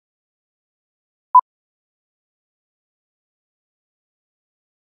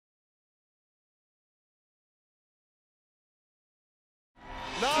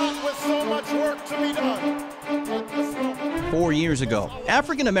4 years ago,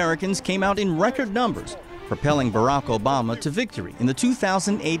 African Americans came out in record numbers, propelling Barack Obama to victory in the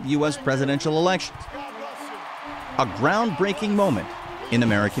 2008 U.S. presidential elections. A groundbreaking moment in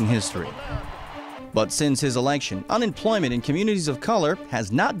American history. But since his election, unemployment in communities of color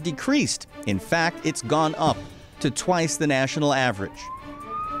has not decreased. In fact, it's gone up to twice the national average.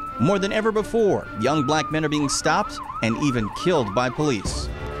 More than ever before, young black men are being stopped and even killed by police.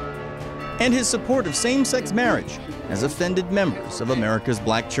 And his support of same-sex marriage has offended members of America's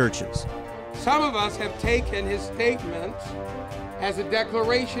black churches. Some of us have taken his statements as a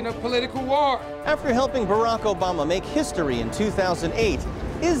declaration of political war. After helping Barack Obama make history in 2008,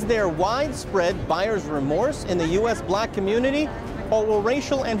 is there widespread buyer's remorse in the U.S. black community? Or will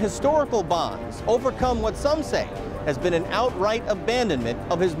racial and historical bonds overcome what some say has been an outright abandonment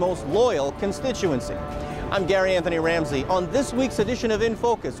of his most loyal constituency? I'm Gary Anthony Ramsay. On this week's edition of In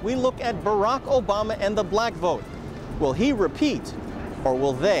Focus, we look at Barack Obama and the black vote. Will he repeat, or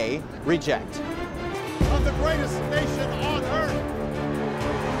will they reject? Of the greatest nation on earth.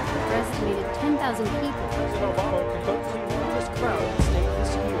 For estimated 10,000 people. President Obama can vote for the largest crowd in the state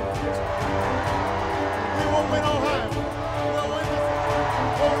this year. We will win Ohio.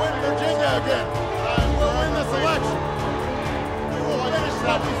 We'll win Virginia again. We'll win this election. We will finish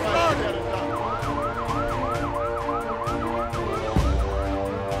what we started.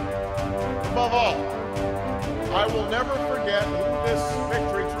 Above all, I will never forget who this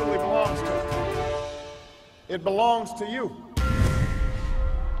victory truly belongs to. It belongs to you.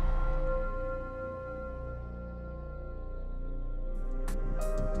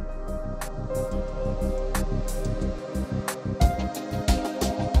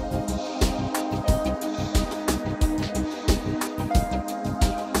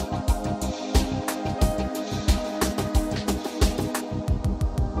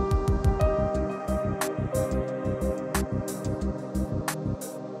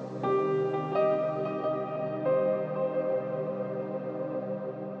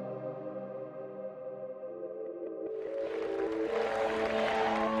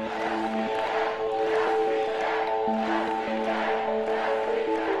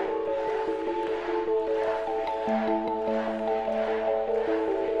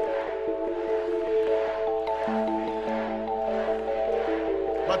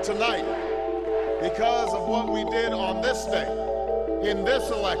 But tonight, because of what we did on this day, in this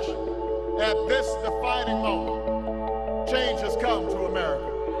election, at this defining moment, change has come to America.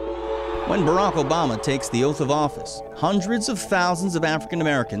 When Barack Obama takes the oath of office, hundreds of thousands of African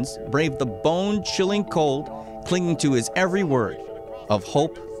Americans brave the bone-chilling cold, clinging to his every word of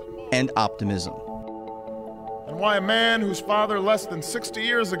hope and optimism. And why a man whose father less than 60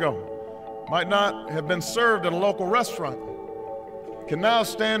 years ago might not have been served at a local restaurant can now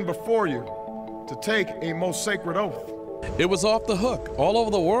stand before you to take a most sacred oath. It was off the hook. All over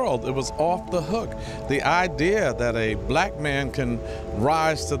the world, it was off the hook. The idea that a black man can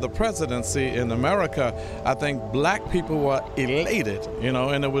rise to the presidency in America, I think black people were elated,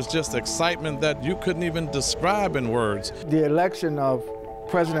 and it was just excitement that you couldn't even describe in words. The election of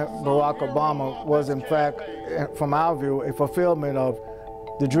President Barack Obama was, in fact, from our view, a fulfillment of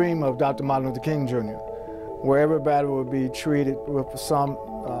the dream of Dr. Martin Luther King Jr., where everybody would be treated with some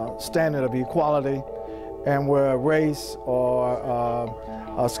standard of equality, and where race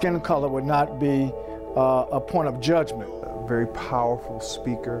or skin color would not be a point of judgment. A very powerful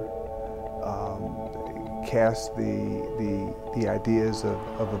speaker, cast the ideas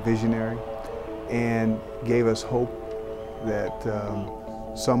of a visionary, and gave us hope that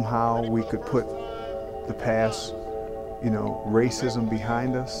somehow we could put the past, racism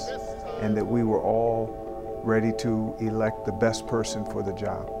behind us, and that we were all ready to elect the best person for the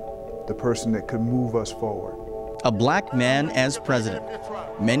job, the person that could move us forward. A black man as president.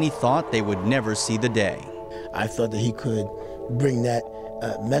 Many thought they would never see the day. I thought that he could bring that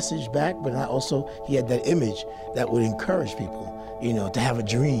message back, but also he had that image that would encourage people, to have a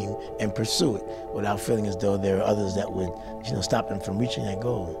dream and pursue it without feeling as though there are others that would, stop them from reaching that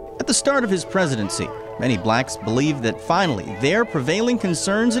goal. At the start of his presidency, many blacks believed that finally their prevailing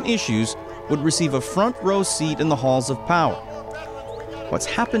concerns and issues would receive a front row seat in the halls of power. What's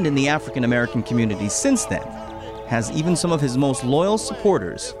happened in the African American community since then has even some of his most loyal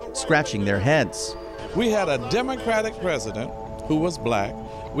supporters scratching their heads. We had a Democratic president who was black.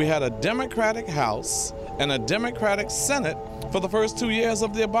 We had a Democratic House and a Democratic Senate for the first 2 years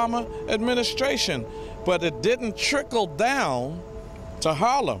of the Obama administration, but it didn't trickle down to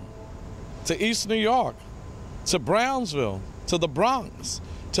Harlem, to East New York, to Brownsville, to the Bronx,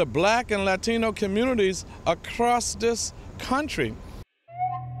 to black and Latino communities across this country.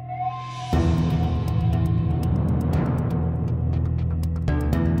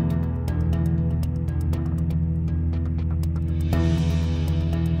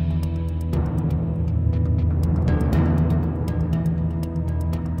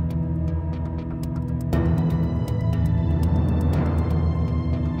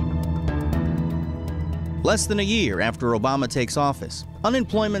 Less than a year after Obama takes office,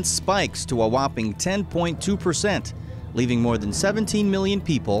 unemployment spikes to a whopping 10.2%, leaving more than 17 million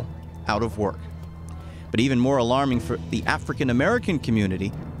people out of work. But even more alarming for the African American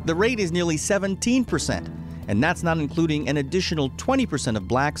community, the rate is nearly 17%, and that's not including an additional 20% of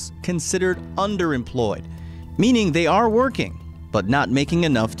blacks considered underemployed, meaning they are working, but not making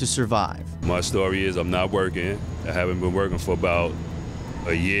enough to survive. My story is I'm not working. I haven't been working for about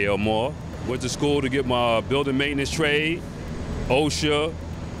a year or more. Went to school to get my building maintenance trade, OSHA,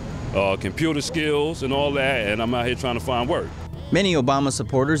 computer skills and all that, and I'm out here trying to find work. Many Obama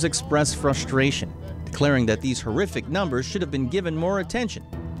supporters express frustration, declaring that these horrific numbers should have been given more attention.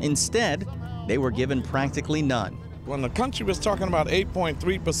 Instead, they were given practically none. When the country was talking about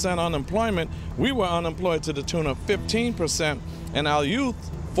 8.3% unemployment, we were unemployed to the tune of 15%, and our youth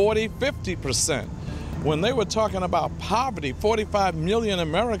 50%. When they were talking about poverty, 45 million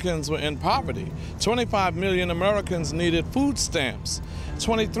Americans were in poverty. 25 million Americans needed food stamps.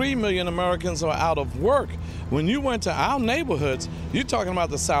 23 million Americans are out of work. When you went to our neighborhoods, you're talking about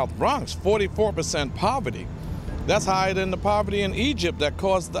the South Bronx, 44% poverty. That's higher than the poverty in Egypt that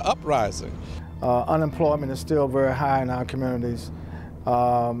caused the uprising. Unemployment is still very high in our communities.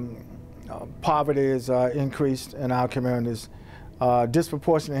 Poverty is increased in our communities.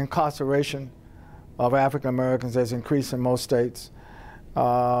 Disproportionate incarceration of African Americans has increased in most states.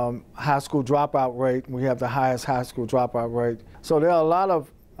 High school dropout rate, we have the highest high school dropout rate. So there are a lot of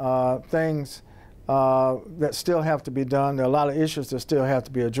things that still have to be done. There are a lot of issues that still have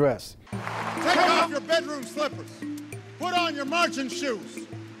to be addressed. Take off your bedroom slippers. Put on your marching shoes.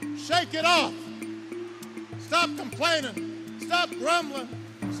 Shake it off. Stop complaining. Stop grumbling.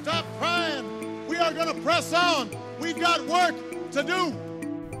 Stop crying. We are going to press on. We've got work to do.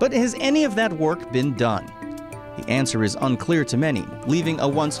 But has any of that work been done? The answer is unclear to many, leaving a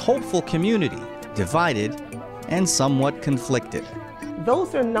once hopeful community divided and somewhat conflicted.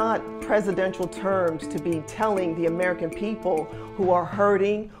 Those are not presidential terms to be telling the American people who are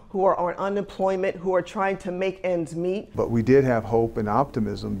hurting, who are on unemployment, who are trying to make ends meet. But we did have hope and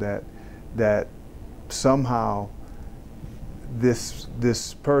optimism that somehow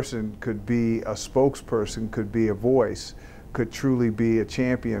this person could be a spokesperson, could be a voice, could truly be a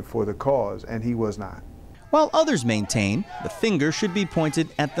champion for the cause, and he was not. While others maintain the finger should be pointed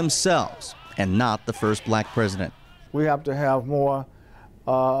at themselves and not the first black president. We have to have more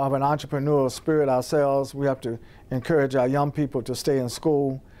of an entrepreneurial spirit ourselves. We have to encourage our young people to stay in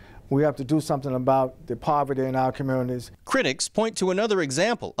school. We have to do something about the poverty in our communities. Critics point to another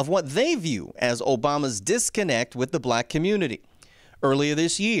example of what they view as Obama's disconnect with the black community. Earlier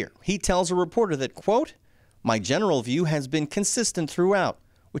this year, he tells a reporter that, quote, "My general view has been consistent throughout,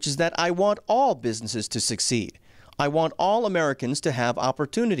 which is that I want all businesses to succeed. I want all Americans to have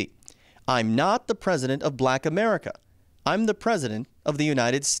opportunity. I'm not the president of Black America. I'm the president of the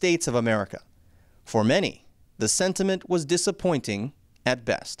United States of America." For many, the sentiment was disappointing at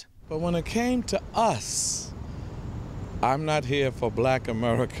best. But when it came to us, I'm not here for Black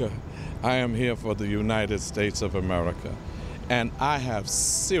America. I am here for the United States of America. And I have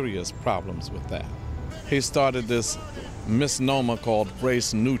serious problems with that. He started this misnomer called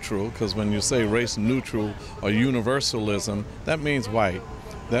race neutral, because when you say race neutral or universalism, that means white.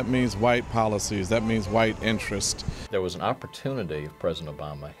 That means white policies. That means white interest. There was an opportunity if President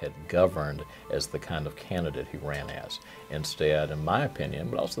Obama had governed as the kind of candidate he ran as. Instead, in my opinion,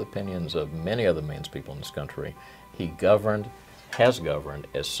 but also the opinions of many other men's people in this country, he has governed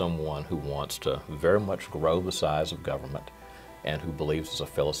as someone who wants to very much grow the size of government and who believes as a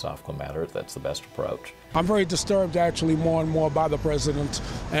philosophical matter that's the best approach. I'm very disturbed actually more and more by the president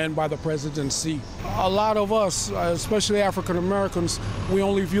and by the presidency. A lot of us, especially African Americans, we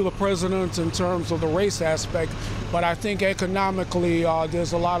only view the president in terms of the race aspect, but I think economically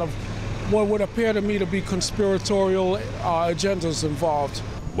there's a lot of what would appear to me to be conspiratorial agendas involved.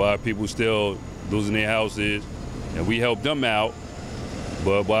 Why are people still losing their houses, and we help them out,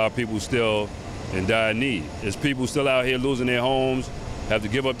 but why are people still in dire need? There's people still out here losing their homes, have to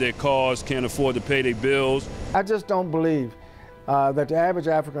give up their cars, can't afford to pay their bills. I just don't believe that the average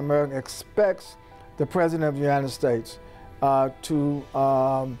African American expects the President of the United States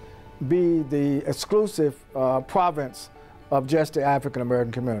to be the exclusive province of just the African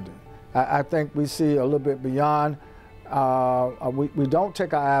American community. I think we see a little bit beyond. We don't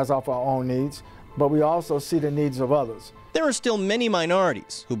take our eyes off our own needs, but we also see the needs of others. There are still many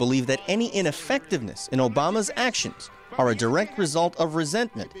minorities who believe that any ineffectiveness in Obama's actions are a direct result of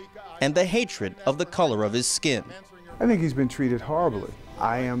resentment and the hatred of the color of his skin. I think he's been treated horribly.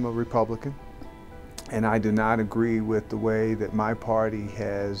 I am a Republican, and I do not agree with the way that my party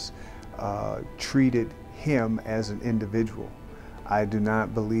has treated him as an individual. I do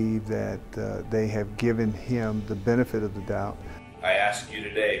not believe that they have given him the benefit of the doubt. I ask you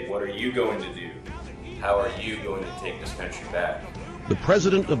today, what are you going to do? How are you going to take this country back? The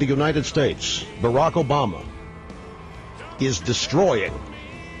President of the United States, Barack Obama, is destroying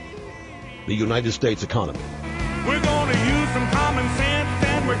the United States economy. We're going to use some common sense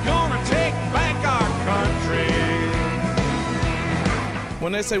and we're going to take back our country.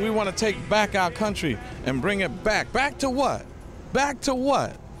 When they say we want to take back our country and bring it back, back to what? Back to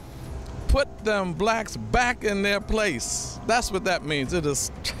what? Put them blacks back in their place. That's what that means. It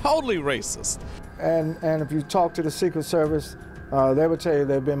is totally racist. And if you talk to the Secret Service, they would tell you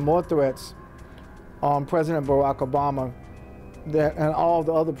there have been more threats on President Barack Obama and all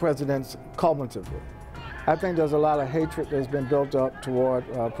the other presidents cumulatively. I think there's a lot of hatred that's been built up toward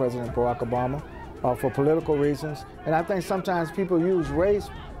President Barack Obama for political reasons. And I think sometimes people use race,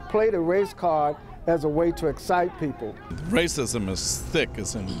 play the race card as a way to excite people. Racism is thick,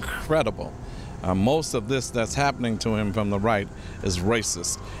 it's incredible. Most of this that's happening to him from the right is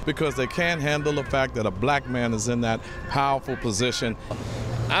racist because they can't handle the fact that a black man is in that powerful position.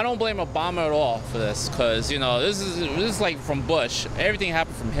 I don't blame Obama at all for this because, you know, this is like from Bush. Everything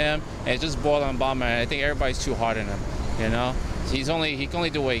happened from him and it just boiled on Obama, and I think everybody's too hard on him, you know? So he can only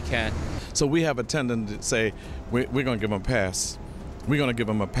do what he can. So we have a tendency to say, we're going to give him a pass. We're going to give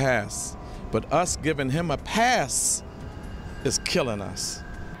him a pass. But us giving him a pass is killing us.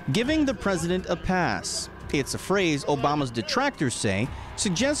 Giving the president a pass. It's a phrase Obama's detractors say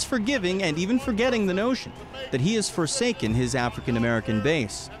suggests forgiving and even forgetting the notion that he has forsaken his African-American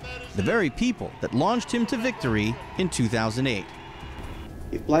base, the very people that launched him to victory in 2008.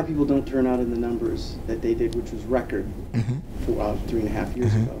 If black people don't turn out in the numbers that they did, which was record for 3.5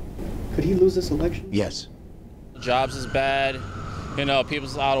 years ago, could he lose this election? Yes. Jobs is bad, you know,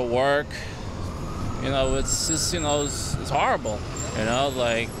 people's out of work. You know, it's just, you know, it's horrible. You know,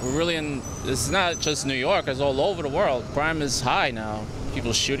 like, we're really in, it's not just New York, it's all over the world. Crime is high now.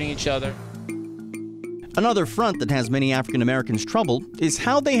 People shooting each other. Another front that has many African Americans troubled is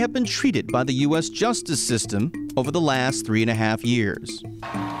how they have been treated by the U.S. justice system over the last 3.5 years.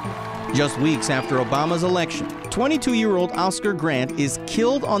 Just weeks after Obama's election, 22-year-old Oscar Grant is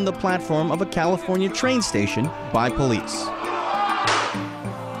killed on the platform of a California train station by police.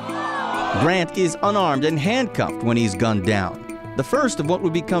 Grant is unarmed and handcuffed when he's gunned down. The first of what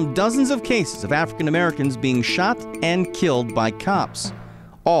would become dozens of cases of African Americans being shot and killed by cops,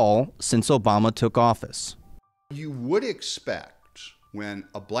 all since Obama took office. You would expect when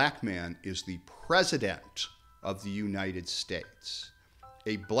a black man is the president of the United States,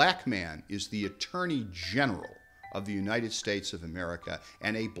 a black man is the Attorney General of the United States of America,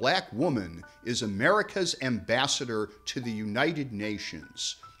 and a black woman is America's ambassador to the United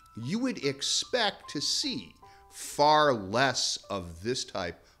Nations, you would expect to see far less of this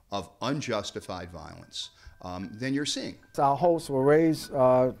type of unjustified violence than you're seeing. Our hopes were raised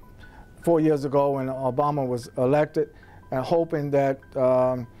 4 years ago when Obama was elected, and hoping that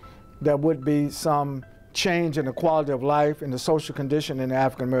there would be some change in the quality of life and the social condition in the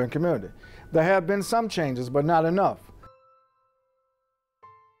African American community. There have been some changes, but not enough.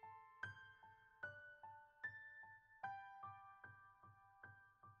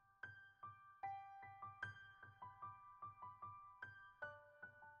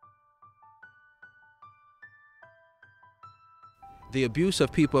 The abuse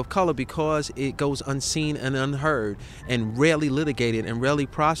of people of color, because it goes unseen and unheard and rarely litigated and rarely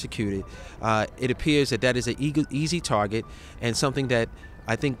prosecuted, it appears that that is an easy target and something that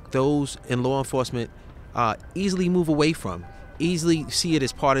I think those in law enforcement easily move away from, easily see it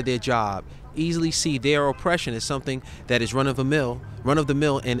as part of their job, easily see their oppression as something that is run of the mill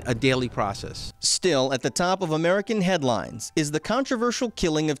and a daily process. Still at the top of American headlines is the controversial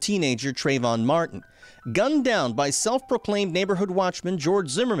killing of teenager Trayvon Martin, gunned down by self-proclaimed neighborhood watchman George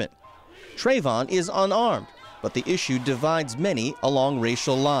Zimmerman. Trayvon is unarmed, but the issue divides many along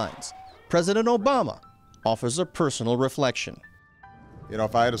racial lines. President Obama offers a personal reflection. You know,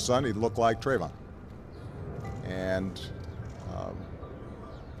 if I had a son, he'd look like Trayvon. And,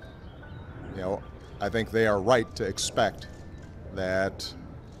 you know, I think they are right to expect that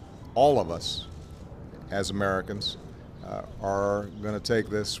all of us as Americans are going to take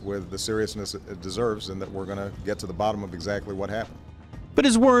this with the seriousness it deserves, and that we're going to get to the bottom of exactly what happened. But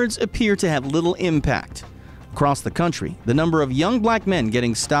his words appear to have little impact. Across the country, the number of young black men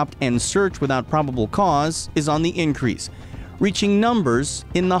getting stopped and searched without probable cause is on the increase, reaching numbers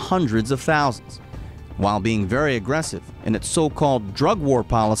in the hundreds of thousands. While being very aggressive in its so-called drug war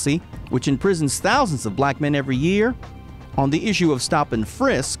policy, which imprisons thousands of black men every year, on the issue of stop and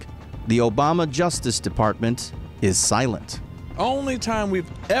frisk, the Obama Justice Department is silent. Only time we've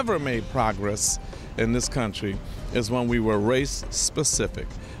ever made progress in this country is when we were race specific,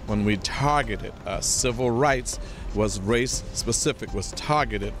 when we targeted us. Civil rights was race specific, was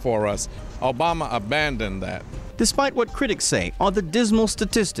targeted for us. Obama abandoned that. Despite what critics say are the dismal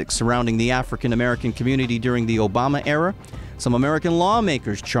statistics surrounding the African American community during the Obama era, some American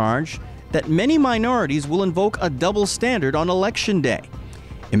lawmakers charge that many minorities will invoke a double standard on Election Day.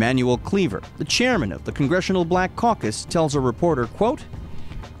 Emmanuel Cleaver, the chairman of the Congressional Black Caucus, tells a reporter, quote,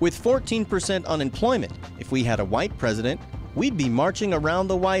 "With 14% unemployment, if we had a white president, we'd be marching around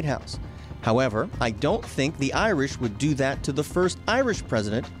the White House. However, I don't think the Irish would do that to the first Irish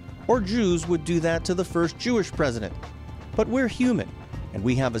president, or Jews would do that to the first Jewish president. But we're human, and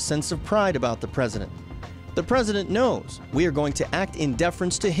we have a sense of pride about the president. The president knows we are going to act in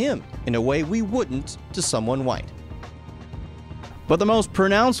deference to him in a way we wouldn't to someone white." But the most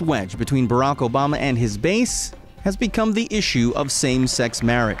pronounced wedge between Barack Obama and his base has become the issue of same-sex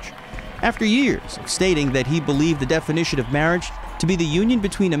marriage. After years of stating that he believed the definition of marriage to be the union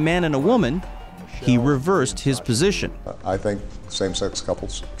between a man and a woman, he reversed his position. I think same-sex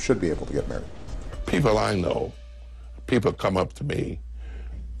couples should be able to get married. People I know, people come up to me,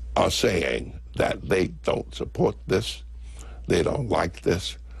 are saying that they don't support this, they don't like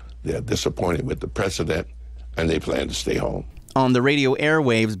this, they're disappointed with the president, and they plan to stay home. On the radio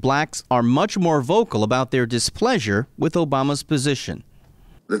airwaves, blacks are much more vocal about their displeasure with Obama's position.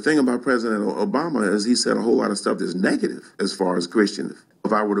 The thing about President Obama is he said a whole lot of stuff that's negative as far as Christians.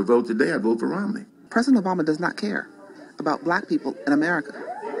 If I were to vote today, I'd vote for Romney. President Obama does not care about black people in America.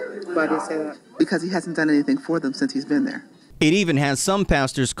 Why do you say that? Because he hasn't done anything for them since he's been there. It even has some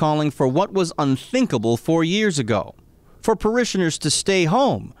pastors calling for what was unthinkable 4 years ago, for parishioners to stay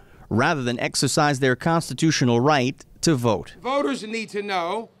home rather than exercise their constitutional right to vote. Voters need to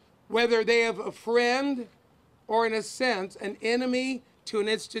know whether they have a friend or, in a sense, an enemy to an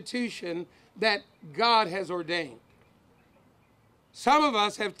institution that God has ordained. Some of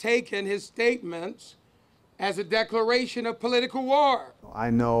us have taken his statements as a declaration of political war.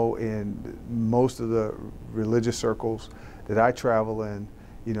 I know in most of the religious circles that I travel in,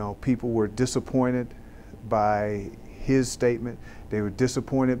 people were disappointed by his statement. They were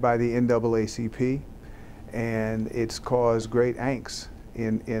disappointed by the NAACP, and it's caused great angst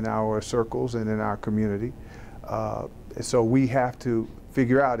in our circles and in our community. So we have to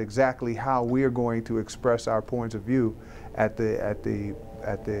figure out exactly how we are going to express our points of view at the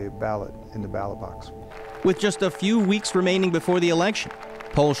ballot, in the ballot box. With just a few weeks remaining before the election,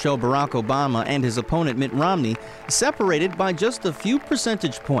 polls show Barack Obama and his opponent Mitt Romney separated by just a few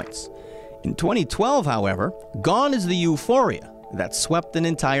percentage points. In 2012, however, gone is the euphoria that swept an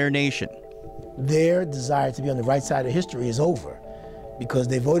entire nation. Their desire to be on the right side of history is over because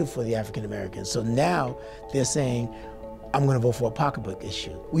they voted for the African Americans. So now they're saying, I'm going to vote for a pocketbook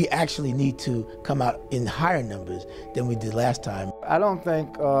issue. We actually need to come out in higher numbers than we did last time. I don't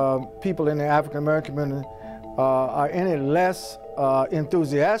think people in the African American community are any less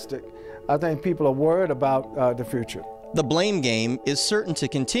enthusiastic. I think people are worried about the future. The blame game is certain to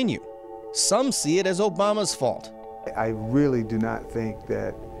continue. Some see it as Obama's fault. I really do not think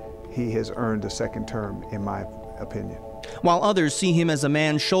that he has earned a second term, in my opinion. While others see him as a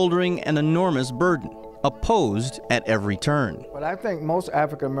man shouldering an enormous burden, opposed at every turn. But I think most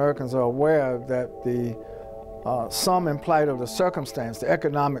African Americans are aware that the sum and plight of the circumstance, the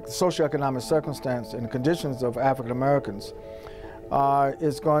socioeconomic circumstance and conditions of African Americans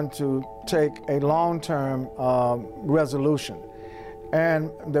is going to take a long-term resolution.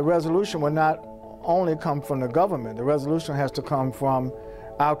 And the resolution will not only come from the government, the resolution has to come from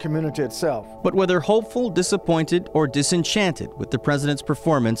our community itself. But whether hopeful, disappointed, or disenchanted with the president's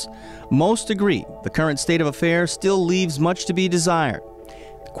performance, most agree the current state of affairs still leaves much to be desired.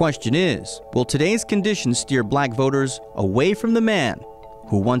 The question is, will today's conditions steer black voters away from the man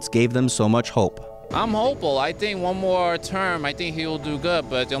who once gave them so much hope? I'm hopeful. I think one more term, I think he will do good,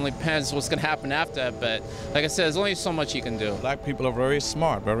 but it only depends what's going to happen after that. But like I said, there's only so much he can do. Black people are very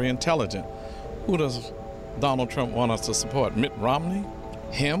smart, very intelligent. Who does Donald Trump want us to support? Mitt Romney?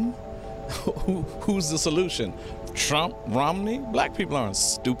 Him? Who's the solution? Trump? Romney? Black people aren't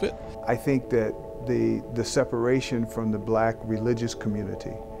stupid. I think that the separation from the black religious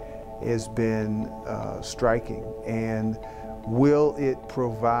community has been striking. And will it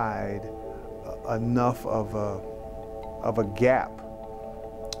provide enough of a gap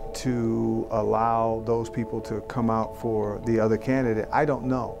to allow those people to come out for the other candidate? I don't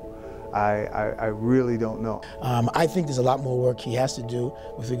know. I really don't know. I think there's a lot more work he has to do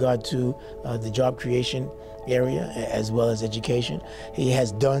with regard to the job creation area as well as education. He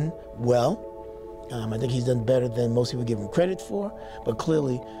has done well. I think he's done better than most people give him credit for, but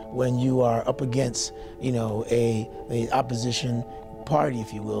clearly when you are up against, you know, a opposition party,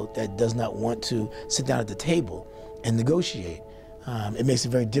 if you will, that does not want to sit down at the table and negotiate, it makes it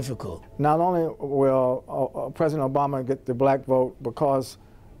very difficult. Not only will President Obama get the black vote because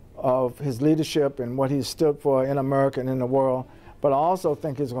of his leadership and what he stood for in America and in the world, but I also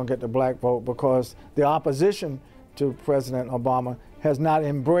think he's going to get the black vote because the opposition to President Obama has not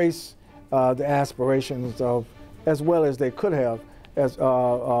embraced the aspirations of, as well as they could have, as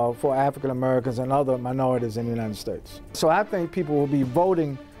for African Americans and other minorities in the United States. So I think people will be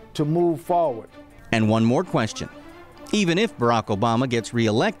voting to move forward. And one more question. Even if Barack Obama gets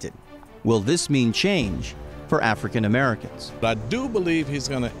reelected, will this mean change for African Americans? I do believe he's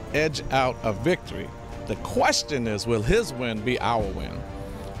going to edge out a victory. The question is, will his win be our win?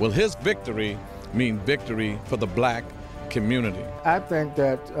 Will his victory mean victory for the black community? I think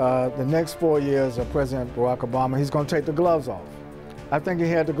that the next 4 years of President Barack Obama, he's going to take the gloves off. I think he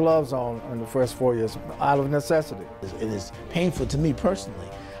had the gloves on in the first 4 years out of necessity. It is painful to me personally.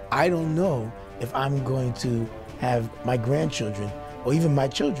 I don't know if I'm going to have my grandchildren or even my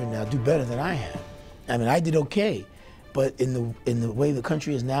children now do better than I have. I mean, I did okay, but in the way the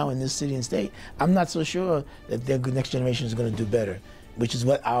country is now in this city and state, I'm not so sure that their next generation is going to do better, which is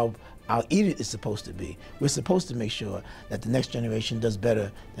what our edict is supposed to be. We're supposed to make sure that the next generation does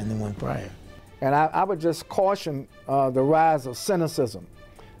better than the one prior. And I would just caution the rise of cynicism.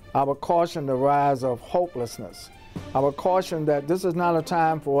 I would caution the rise of hopelessness. I would caution that this is not a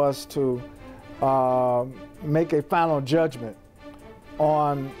time for us to make a final judgment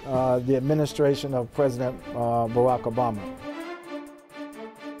on the administration of President Barack Obama.